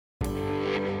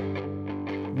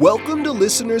Welcome to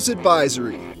Listener's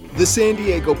Advisory, the San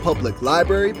Diego Public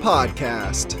Library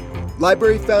podcast.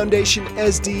 Library Foundation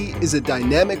SD is a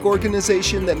dynamic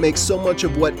organization that makes so much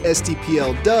of what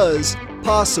SDPL does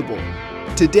possible.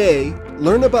 Today,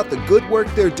 learn about the good work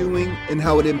they're doing and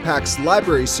how it impacts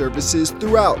library services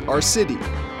throughout our city.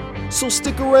 So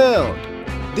stick around.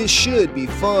 This should be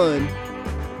fun.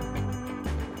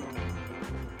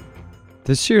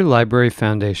 This year, Library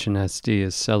Foundation SD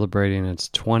is celebrating its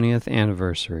 20th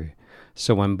anniversary.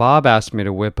 So when Bob asked me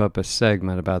to whip up a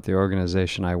segment about the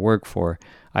organization I work for,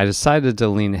 I decided to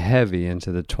lean heavy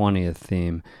into the 20th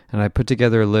theme, and I put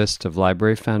together a list of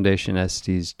Library Foundation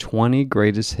SD's 20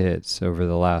 greatest hits over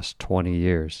the last 20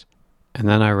 years. And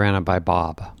then I ran it by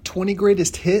Bob. 20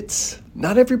 greatest hits?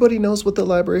 Not everybody knows what the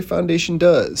Library Foundation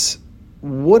does.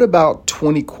 What about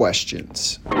 20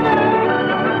 questions?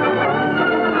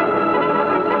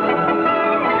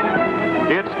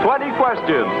 It's 20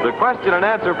 Questions, the question and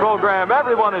answer program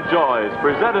everyone enjoys,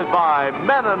 presented by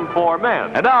Men and for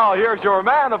Men. And now, here's your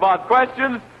man about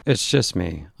questions. It's just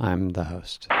me. I'm the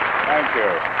host. Thank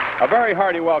you. A very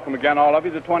hearty welcome again, all of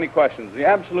you, to 20 Questions, the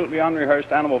absolutely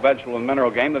unrehearsed animal, vegetable, and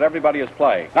mineral game that everybody is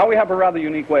playing. Now, we have a rather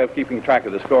unique way of keeping track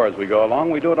of the score as we go along.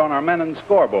 We do it on our Menon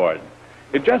scoreboard.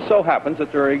 It just so happens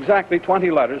that there are exactly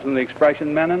 20 letters in the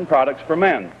expression Menon Products for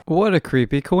Men. What a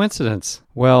creepy coincidence.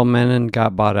 Well, Menon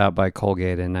got bought out by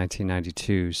Colgate in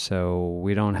 1992, so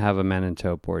we don't have a Menon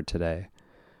tote board today.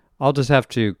 I'll just have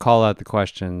to call out the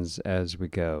questions as we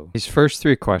go. These first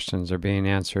three questions are being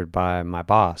answered by my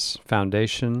boss,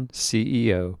 Foundation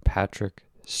CEO Patrick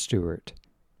Stewart.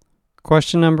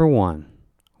 Question number 1.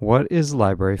 What is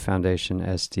Library Foundation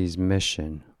SD's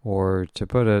mission? Or to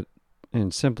put it in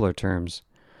simpler terms,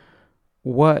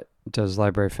 what does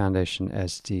Library Foundation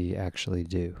SD actually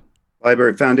do?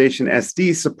 Library Foundation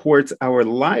SD supports our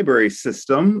library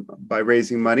system by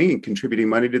raising money and contributing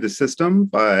money to the system,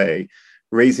 by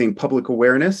raising public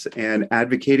awareness and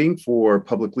advocating for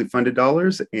publicly funded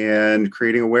dollars, and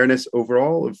creating awareness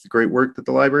overall of the great work that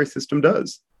the library system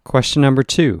does. Question number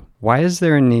 2. Why is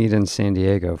there a need in San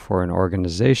Diego for an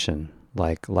organization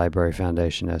like Library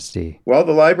Foundation SD? Well,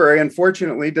 the library,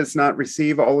 unfortunately, does not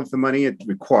receive all of the money it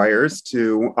requires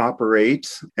to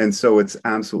operate. And so it's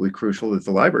absolutely crucial that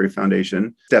the Library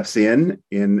Foundation steps in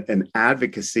an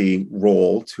advocacy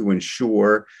role to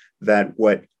ensure that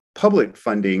what public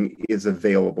funding is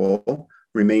available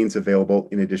remains available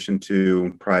in addition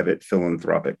to private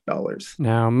philanthropic dollars.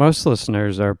 Now, most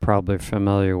listeners are probably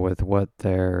familiar with what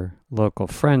their local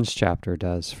Friends chapter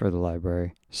does for the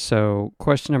library. So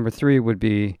question number 3 would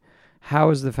be, how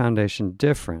is the foundation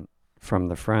different from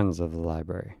the Friends of the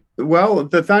library? Well,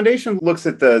 the foundation looks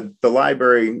at the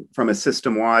library from a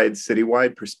system-wide,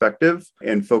 citywide perspective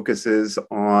and focuses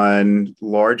on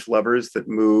large levers that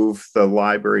move the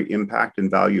library impact and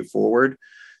value forward.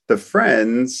 The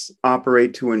Friends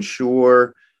operate to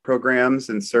ensure programs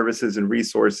and services and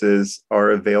resources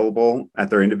are available at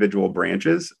their individual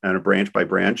branches and a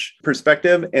branch-by-branch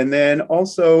perspective, and then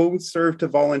also serve to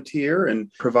volunteer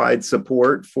and provide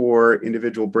support for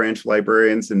individual branch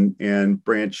librarians and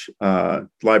branch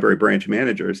library branch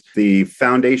managers. The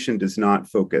foundation does not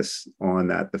focus on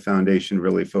that. The foundation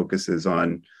really focuses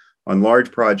on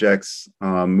large projects,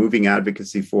 moving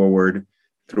advocacy forward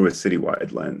through a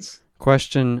citywide lens.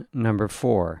 Question number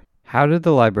 4. How did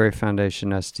the Library Foundation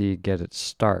SD get its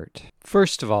start?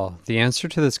 First of all, the answer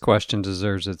to this question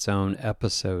deserves its own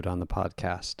episode on the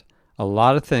podcast. A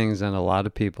lot of things and a lot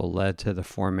of people led to the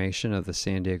formation of the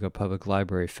San Diego Public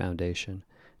Library Foundation,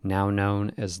 now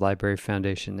known as Library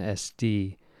Foundation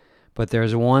SD. But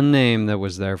there's one name that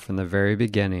was there from the very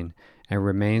beginning and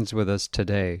remains with us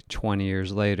today, 20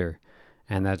 years later,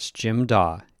 and that's Jim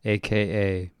Daw,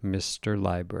 aka Mr.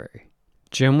 Library.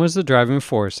 Jim was the driving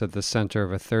force at the center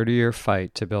of a 30-year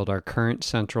fight to build our current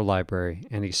central library,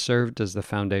 and he served as the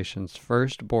foundation's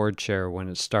first board chair when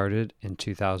it started in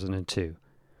 2002.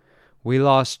 We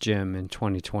lost Jim in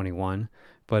 2021,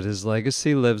 but his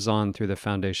legacy lives on through the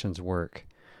foundation's work.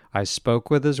 I spoke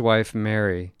with his wife,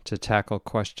 Mary, to tackle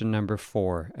question number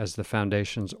 4, as the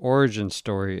foundation's origin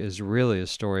story is really a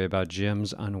story about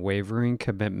Jim's unwavering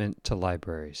commitment to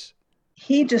libraries.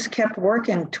 He just kept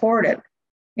working toward it.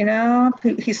 You know,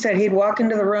 he said he'd walk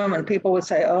into the room and people would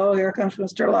say, "Oh, here comes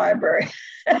Mr. Library."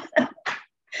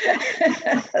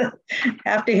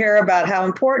 Have to hear about how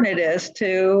important it is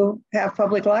to have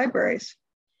public libraries.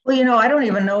 Well, you know, I don't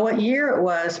even know what year it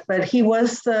was, but he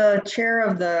was the chair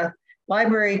of the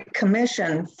Library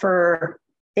Commission for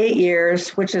 8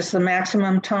 years, which is the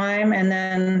maximum time. And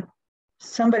then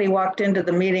somebody walked into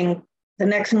the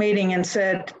next meeting and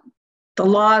said, the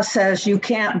law says you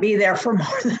can't be there for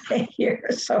more than 8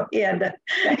 years. So he had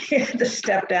to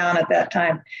step down at that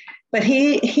time. But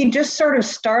he just sort of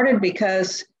started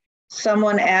because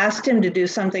someone asked him to do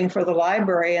something for the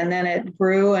library, and then it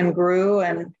grew and grew,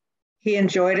 and he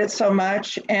enjoyed it so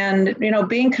much. And,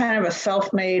 being kind of a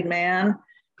self-made man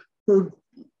who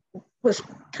was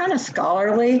kind of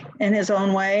scholarly in his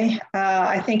own way,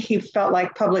 I think he felt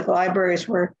like public libraries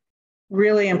were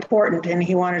really important, and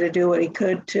he wanted to do what he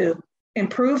could to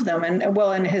improve them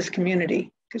in his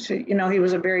community, because, he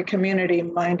was a very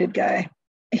community-minded guy.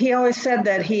 He always said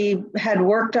that he had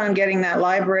worked on getting that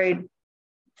library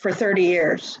for 30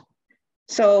 years.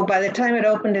 So by the time it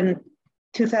opened in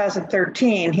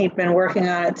 2013, he'd been working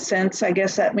on it since, I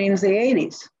guess that means the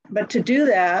 80s. But to do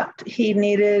that, he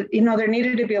needed, there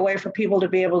needed to be a way for people to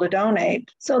be able to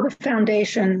donate. So the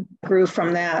foundation grew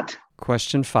from that.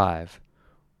 Question 5.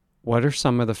 What are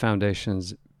some of the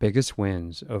foundation's biggest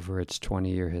wins over its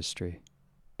 20-year history?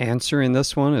 Answering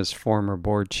this one is former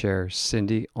board chair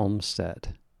Cindy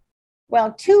Olmstead.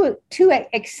 Well, two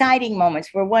exciting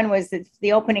moments were, one was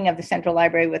the opening of the Central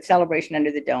Library with Celebration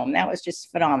Under the Dome. That was just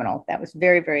phenomenal. That was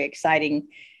very, very exciting,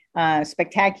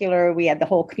 spectacular. We had the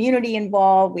whole community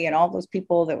involved. We had all those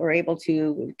people that were able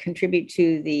to contribute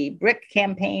to the BRIC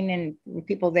campaign and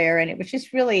people there. And it was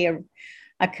just really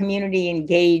a community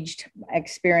engaged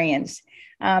experience.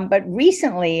 But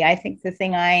recently, I think the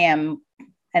thing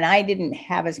I didn't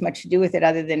have as much to do with it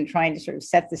other than trying to sort of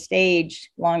set the stage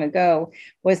long ago,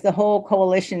 was the whole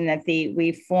coalition that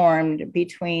we formed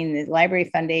between the Library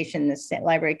Foundation, the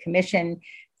Library Commission,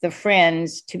 the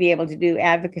Friends, to be able to do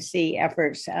advocacy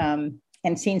efforts and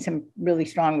seen some really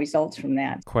strong results from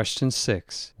that. Question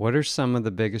 6. What are some of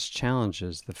the biggest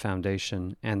challenges the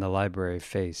foundation and the library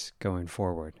face going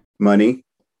forward? Money.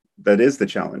 That is the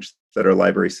challenge that our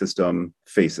library system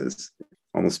faces.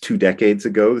 Almost 2 decades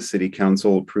ago, the City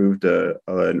Council approved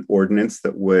an ordinance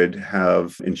that would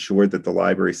have ensured that the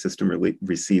library system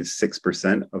receives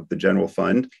 6% of the general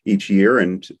fund each year,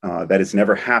 and that has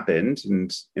never happened,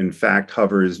 and in fact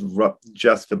hovers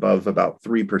just above about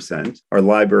 3%. Our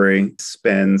library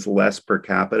spends less per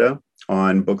capita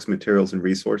on books, materials, and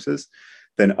resources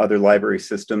than other library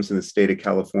systems in the state of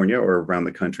California, or around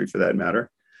the country for that matter.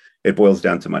 It boils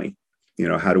down to money.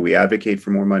 How do we advocate for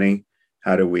more money?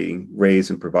 How do we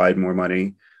raise and provide more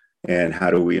money? And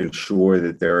how do we ensure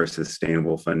that there are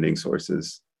sustainable funding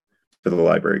sources for the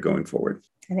library going forward?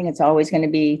 I think it's always going to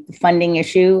be the funding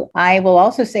issue. I will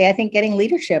also say, I think getting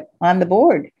leadership on the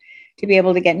board to be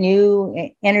able to get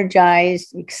new,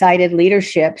 energized, excited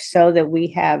leadership so that we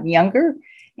have younger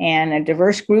and a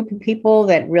diverse group of people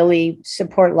that really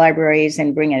support libraries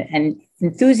and bring an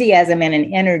enthusiasm and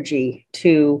an energy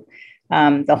to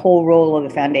the whole role of the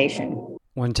foundation.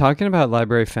 When talking about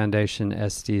Library Foundation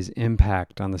SD's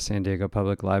impact on the San Diego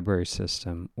Public Library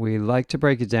System, we like to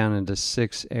break it down into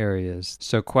 6 areas.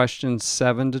 So questions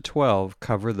 7 to 12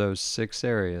 cover those 6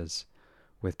 areas,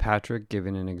 with Patrick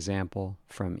giving an example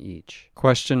from each.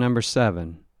 Question number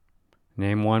 7.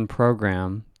 Name one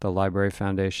program the Library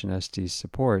Foundation SD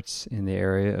supports in the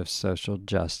area of social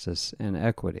justice and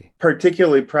equity.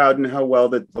 Particularly proud in how well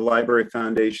that the Library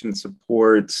Foundation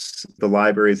supports the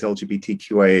library's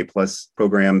LGBTQIA plus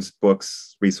programs,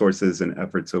 books, resources, and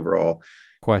efforts overall.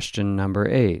 Question number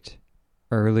 8.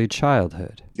 Early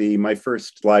childhood. My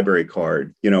first library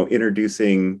card,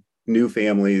 introducing new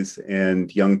families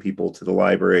and young people to the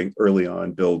library early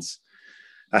on builds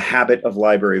a habit of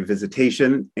library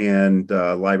visitation and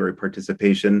library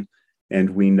participation. And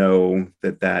we know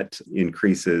that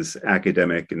increases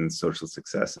academic and social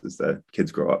success as the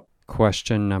kids grow up.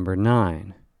 Question number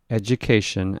 9,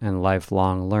 education and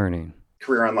lifelong learning.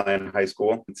 Career Online High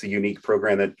School. It's a unique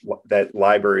program that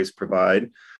libraries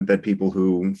provide, that people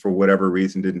who, for whatever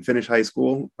reason, didn't finish high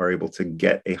school are able to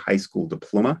get a high school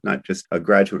diploma, not just a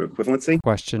graduate equivalency.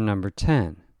 Question number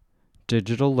 10.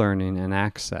 Digital learning and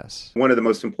access. One of the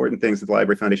most important things that the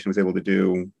Library Foundation was able to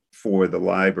do for the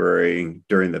library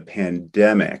during the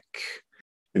pandemic,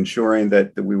 ensuring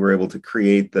that we were able to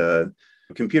create the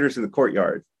Computers in the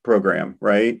Courtyard program,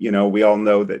 right? We all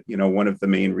know that, one of the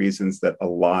main reasons that a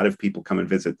lot of people come and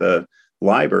visit the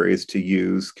library is to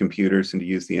use computers and to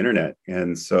use the internet.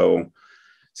 And so as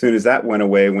soon as that went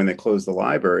away, when they closed the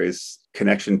libraries,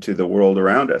 connection to the world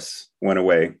around us went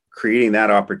away. Creating that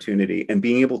opportunity and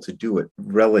being able to do it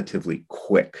relatively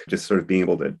quick, just sort of being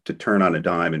able to turn on a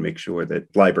dime and make sure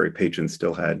that library patrons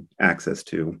still had access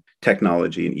to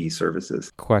technology and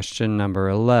e-services. Question number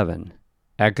 11,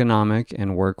 economic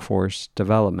and workforce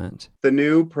development. The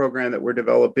new program that we're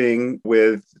developing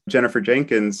with Jennifer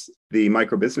Jenkins, the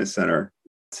Microbusiness Center,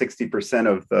 60%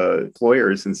 of the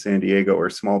employers in San Diego are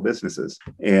small businesses,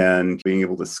 and being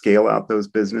able to scale out those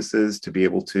businesses, to be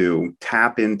able to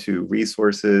tap into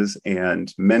resources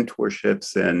and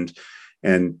mentorships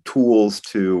and tools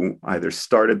to either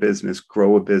start a business,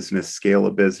 grow a business, scale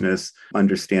a business,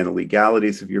 understand the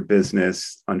legalities of your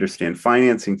business, understand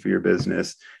financing for your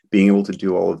business, being able to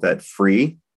do all of that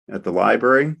free at the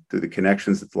library through the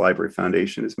connections that the Library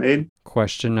Foundation has made.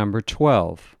 Question number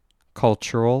 12.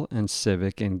 Cultural and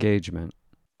civic engagement.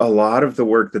 A lot of the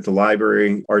work that the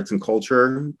Library Arts and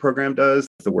Culture program does,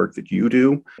 the work that you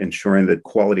do, ensuring that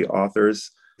quality authors,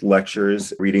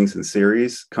 lectures, readings, and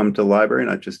series come to the library,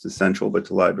 not just Essential, but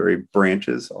to library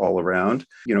branches all around.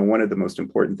 One of the most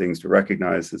important things to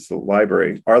recognize is the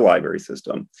library, our library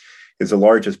system, is the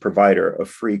largest provider of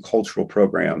free cultural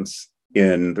programs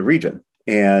in the region.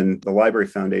 And the Library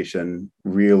Foundation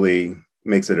really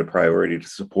makes it a priority to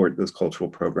support those cultural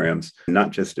programs,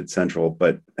 not just at Central,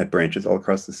 but at branches all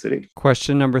across the city.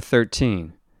 Question number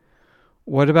 13.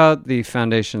 What about the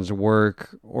Foundation's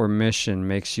work or mission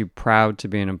makes you proud to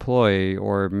be an employee,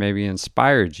 or maybe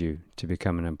inspired you to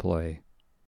become an employee?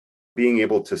 Being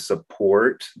able to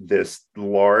support this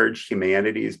large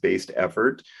humanities-based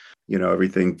effort,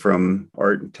 everything from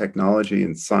art and technology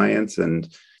and science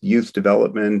and youth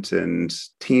development and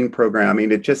teen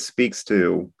programming, it just speaks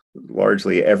to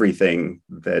largely everything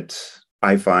that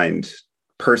I find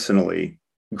personally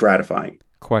gratifying.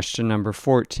 Question number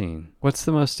 14. What's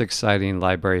the most exciting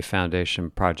Library Foundation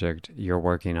project you're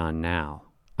working on now?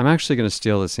 I'm actually going to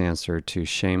steal this answer to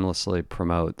shamelessly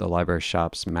promote the Library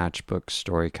Shop's Matchbook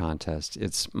Story Contest.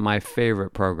 It's my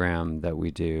favorite program that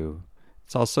we do.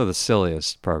 It's also the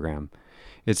silliest program.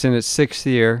 It's in its 6th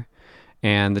year,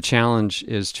 and the challenge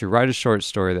is to write a short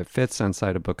story that fits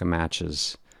inside a book of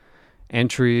matches.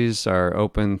 Entries are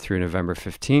open through November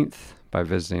 15th by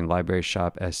visiting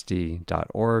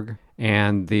libraryshopsd.org,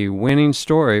 and the winning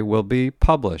story will be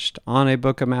published on a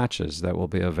book of matches that will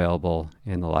be available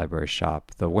in the library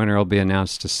shop. The winner will be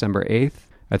announced December 8th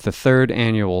at the 3rd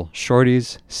annual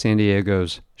Shorties, San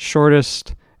Diego's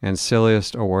shortest and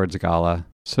silliest awards gala.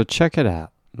 So check it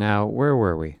out. Now, where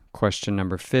were we? Question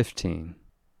number 15.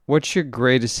 What's your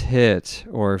greatest hit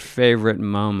or favorite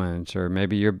moment, or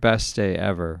maybe your best day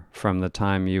ever from the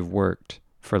time you've worked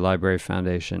for Library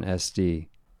Foundation SD?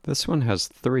 This one has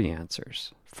 3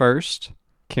 answers. First,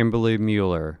 Kimberly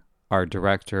Mueller, our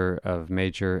Director of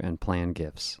Major and Planned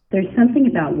Gifts. There's something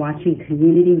about watching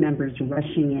community members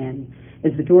rushing in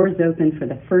as the doors open for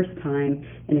the first time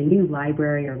in a new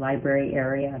library or library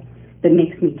area that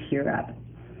makes me tear up.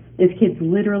 As kids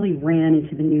literally ran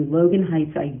into the new Logan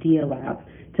Heights Idea Lab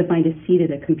to find a seat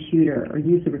at a computer or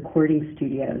use the recording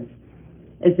studios,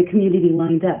 as the community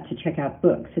lined up to check out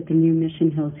books at the new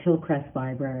Mission Hills Hillcrest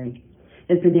Library,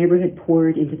 as the neighborhood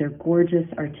poured into their gorgeous,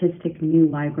 artistic new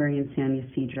library in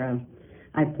San Ysidro.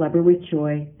 I blubber with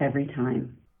joy every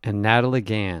time. And Natalie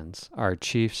Gans, our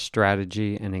Chief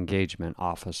Strategy and Engagement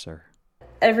Officer.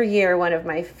 Every year, one of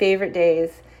my favorite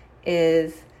days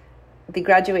is the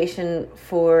graduation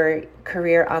for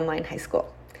Career Online High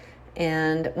School.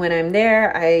 And when I'm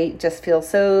there, I just feel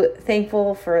so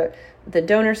thankful for the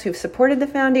donors who've supported the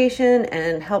foundation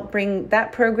and helped bring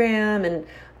that program and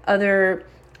other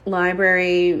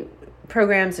library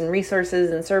programs and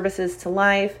resources and services to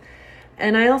life.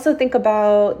 And I also think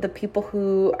about the people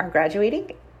who are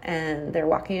graduating and they're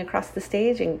walking across the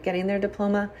stage and getting their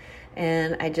diploma.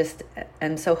 And I just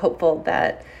am so hopeful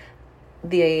that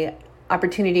the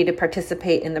opportunity to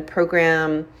participate in the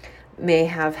program may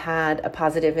have had a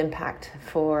positive impact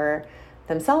for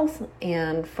themselves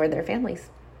and for their families.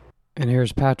 And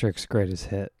here's Patrick's greatest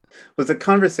hit. Was a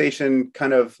conversation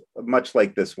kind of much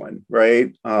like this one,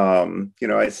 right?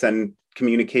 I send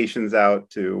communications out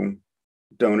to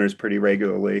donors pretty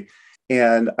regularly,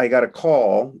 and I got a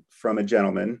call from a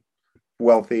gentleman,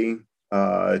 wealthy,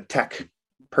 tech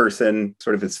person,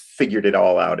 sort of has figured it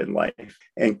all out in life,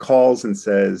 and calls and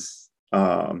says,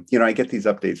 I get these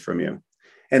updates from you.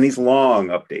 And these long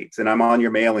updates, and I'm on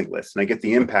your mailing list, and I get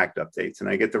the impact updates, and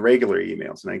I get the regular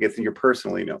emails, and I get your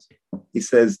personal emails. He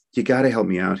says, you got to help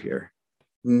me out here.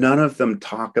 None of them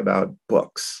talk about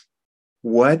books.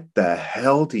 What the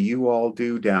hell do you all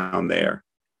do down there?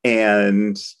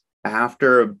 And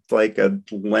after like a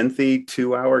lengthy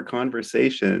 2-hour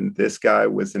conversation, this guy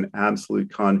was an absolute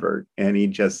convert. And he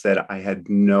just said, I had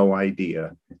no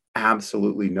idea,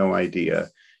 absolutely no idea.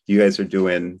 You guys are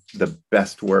doing the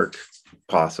best work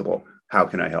possible. How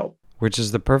can I help? Which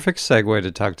is the perfect segue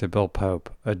to talk to Bill Pope,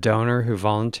 a donor who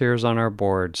volunteers on our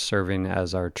board serving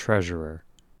as our treasurer.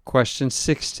 Question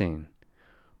 16.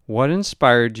 What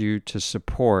inspired you to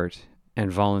support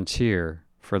and volunteer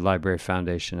for for Library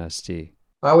Foundation SD.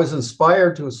 I was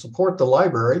inspired to support the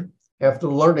library after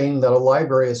learning that a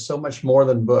library is so much more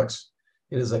than books.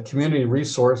 It is a community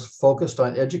resource focused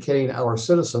on educating our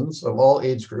citizens of all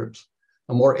age groups.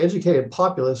 A more educated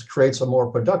populace creates a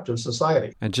more productive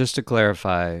society. And just to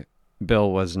clarify, Bill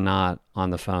was not on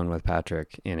the phone with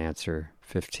Patrick in answer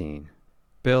 15.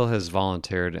 Bill has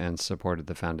volunteered and supported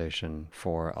the foundation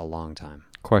for a long time.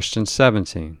 Question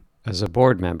 17. As a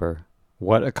board member,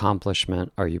 what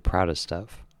accomplishment are you proudest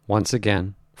of? Once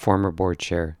again, former board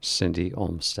chair Cindy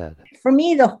Olmstead. For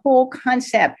me, the whole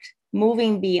concept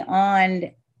moving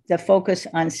beyond the focus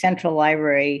on Central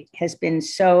Library has been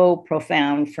so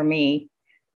profound for me,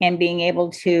 and being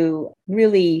able to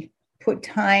really put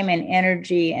time and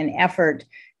energy and effort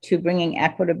to bringing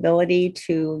equitability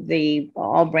to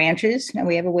all branches. Now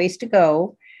we have a ways to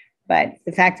go, but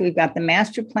the fact that we've got the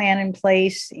master plan in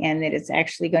place and that it's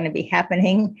actually going to be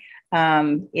happening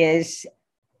is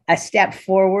a step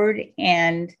forward.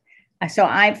 And so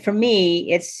for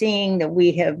me, it's seeing that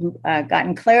we have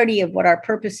gotten clarity of what our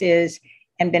purpose is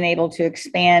and been able to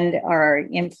expand our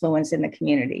influence in the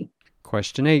community.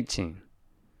 Question 18.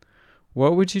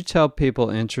 What would you tell people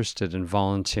interested in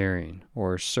volunteering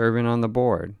or serving on the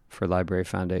board for Library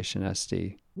Foundation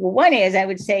SD? Well, one is, I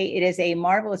would say it is a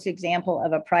marvelous example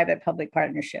of a private-public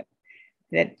partnership,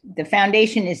 that the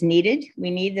foundation is needed.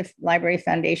 We need the Library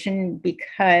Foundation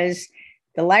because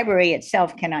the library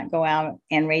itself cannot go out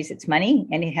and raise its money,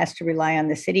 and it has to rely on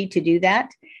the city to do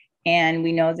that. And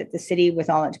we know that the city, with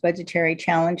all its budgetary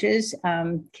challenges,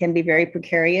 can be very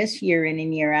precarious year in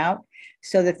and year out.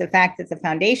 So that the fact that the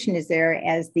foundation is there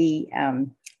as the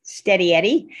steady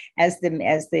Eddie, as the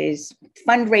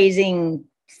fundraising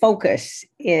focus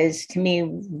is, to me,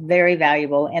 very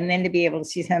valuable. And then to be able to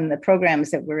see some of the programs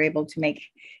that we're able to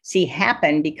see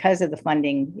happen because of the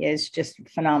funding is just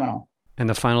phenomenal. And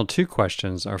the final two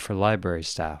questions are for library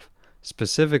staff,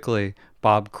 specifically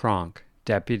Bob Kronk,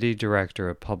 Deputy Director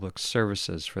of Public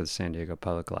Services for the San Diego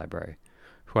Public Library,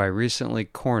 who I recently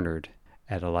cornered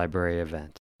at a library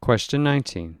event. Question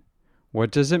 19. What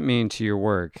does it mean to your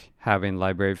work having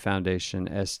Library Foundation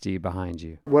SD behind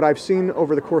you? What I've seen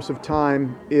over the course of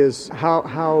time is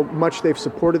how much they've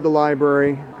supported the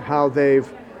library, how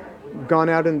they've gone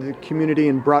out into the community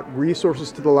and brought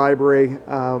resources to the library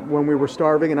when we were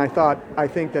starving. And I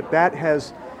think that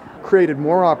has created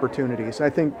more opportunities.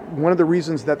 I think one of the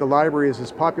reasons that the library is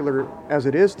as popular as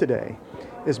it is today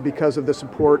is because of the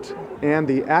support and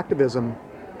the activism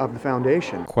of the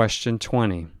foundation. Question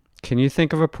 20. Can you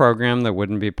think of a program that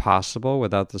wouldn't be possible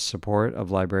without the support of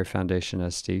Library Foundation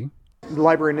SD? The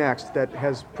Library Next that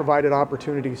has provided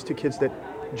opportunities to kids that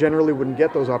generally wouldn't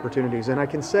get those opportunities. And I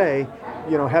can say,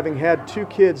 having had two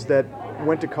kids that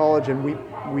went to college and we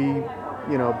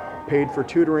paid for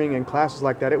tutoring and classes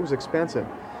like that, it was expensive.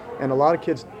 And a lot of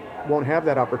kids won't have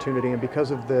that opportunity. And because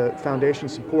of the foundation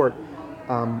support,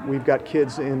 we've got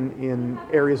kids in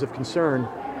areas of concern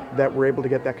that we're able to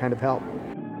get that kind of help.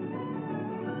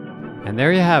 And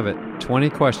there you have it, 20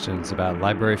 questions about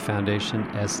Library Foundation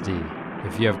SD.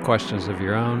 If you have questions of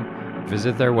your own,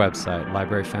 visit their website,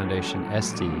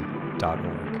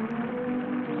 libraryfoundationsd.org.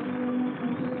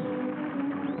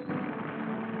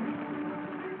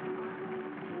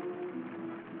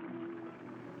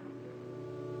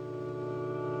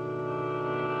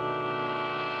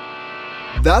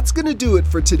 That's going to do it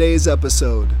for today's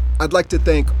episode. I'd like to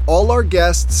thank all our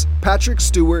guests, Patrick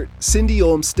Stewart, Cindy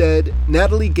Olmstead,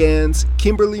 Natalie Gans,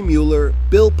 Kimberly Mueller,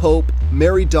 Bill Pope,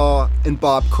 Mary Daw, and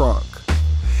Bob Kronk.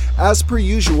 As per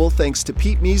usual, thanks to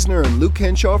Pete Meisner and Luke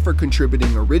Henshaw for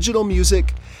contributing original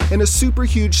music, and a super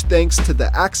huge thanks to the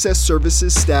Access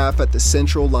Services staff at the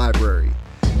Central Library.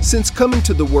 Since coming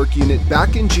to the work unit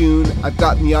back in June, I've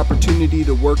gotten the opportunity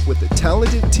to work with a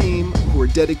talented team who are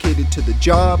dedicated to the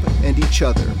job and each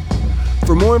other.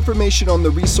 For more information on the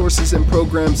resources and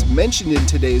programs mentioned in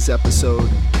today's episode,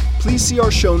 please see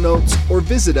our show notes or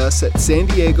visit us at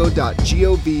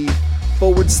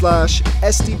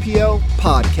sandiego.gov/SDPL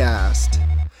podcast.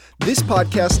 This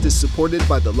podcast is supported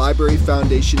by the Library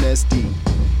Foundation SD.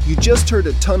 You just heard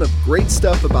a ton of great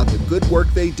stuff about the good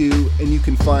work they do, and you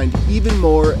can find even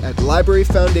more at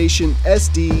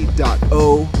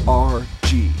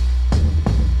libraryfoundationsd.org.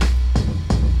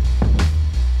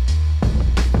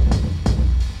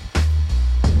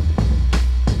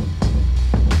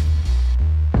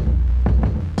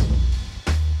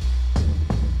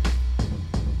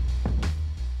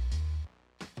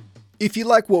 If you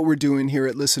like what we're doing here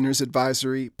at Listeners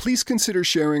Advisory, please consider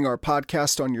sharing our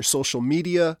podcast on your social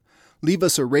media, leave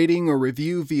us a rating or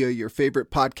review via your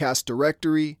favorite podcast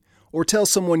directory, or tell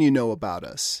someone you know about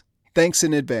us. Thanks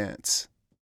in advance.